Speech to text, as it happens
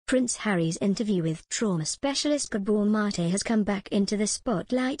Prince Harry's interview with trauma specialist Gabor Maté has come back into the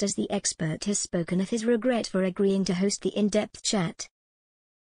spotlight as the expert has spoken of his regret for agreeing to host the in-depth chat.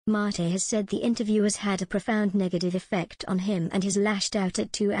 Maté has said the interview has had a profound negative effect on him and has lashed out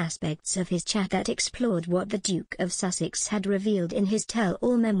at two aspects of his chat that explored what the Duke of Sussex had revealed in his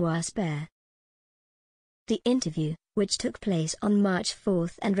tell-all memoir Spare. The interview, which took place on March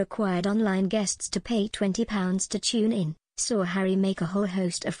 4 and required online guests to pay £20 to tune in, saw Harry make a whole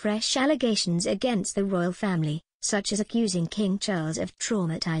host of fresh allegations against the royal family, such as accusing King Charles of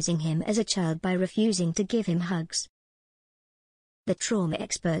traumatizing him as a child by refusing to give him hugs. The trauma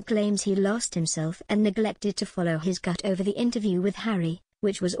expert claims he lost himself and neglected to follow his gut over the interview with Harry,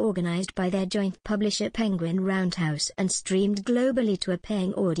 which was organized by their joint publisher Penguin Roundhouse and streamed globally to a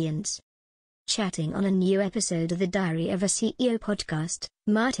paying audience. Chatting on a new episode of the Diary of a CEO podcast,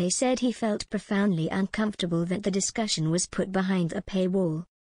 Maté said he felt profoundly uncomfortable that the discussion was put behind a paywall.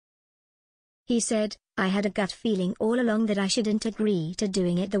 He said, "I had a gut feeling all along that I shouldn't agree to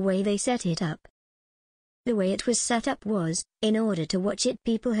doing it the way they set it up. The way it was set up was, in order to watch it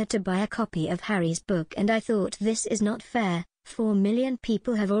people had to buy a copy of Harry's book and I thought this is not fair, 4 million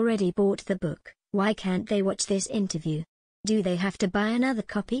people have already bought the book, why can't they watch this interview? Do they have to buy another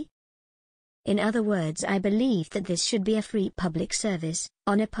copy? In other words, I believe that this should be a free public service,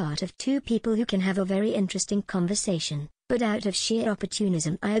 on a part of two people who can have a very interesting conversation, but out of sheer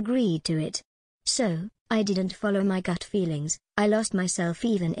opportunism I agreed to it. So, I didn't follow my gut feelings, I lost myself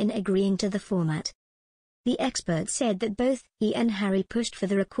even in agreeing to the format." The expert said that both he and Harry pushed for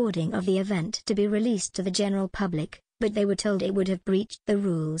the recording of the event to be released to the general public, but they were told it would have breached the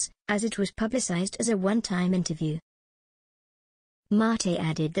rules, as it was publicized as a one-time interview. Maté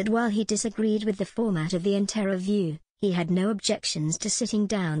added that while he disagreed with the format of the interview, he had no objections to sitting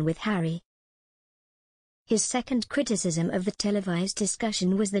down with Harry. His second criticism of the televised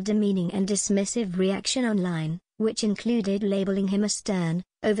discussion was the demeaning and dismissive reaction online, which included labeling him a stern,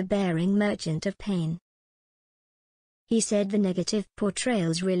 overbearing merchant of pain. He said the negative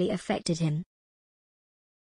portrayals really affected him,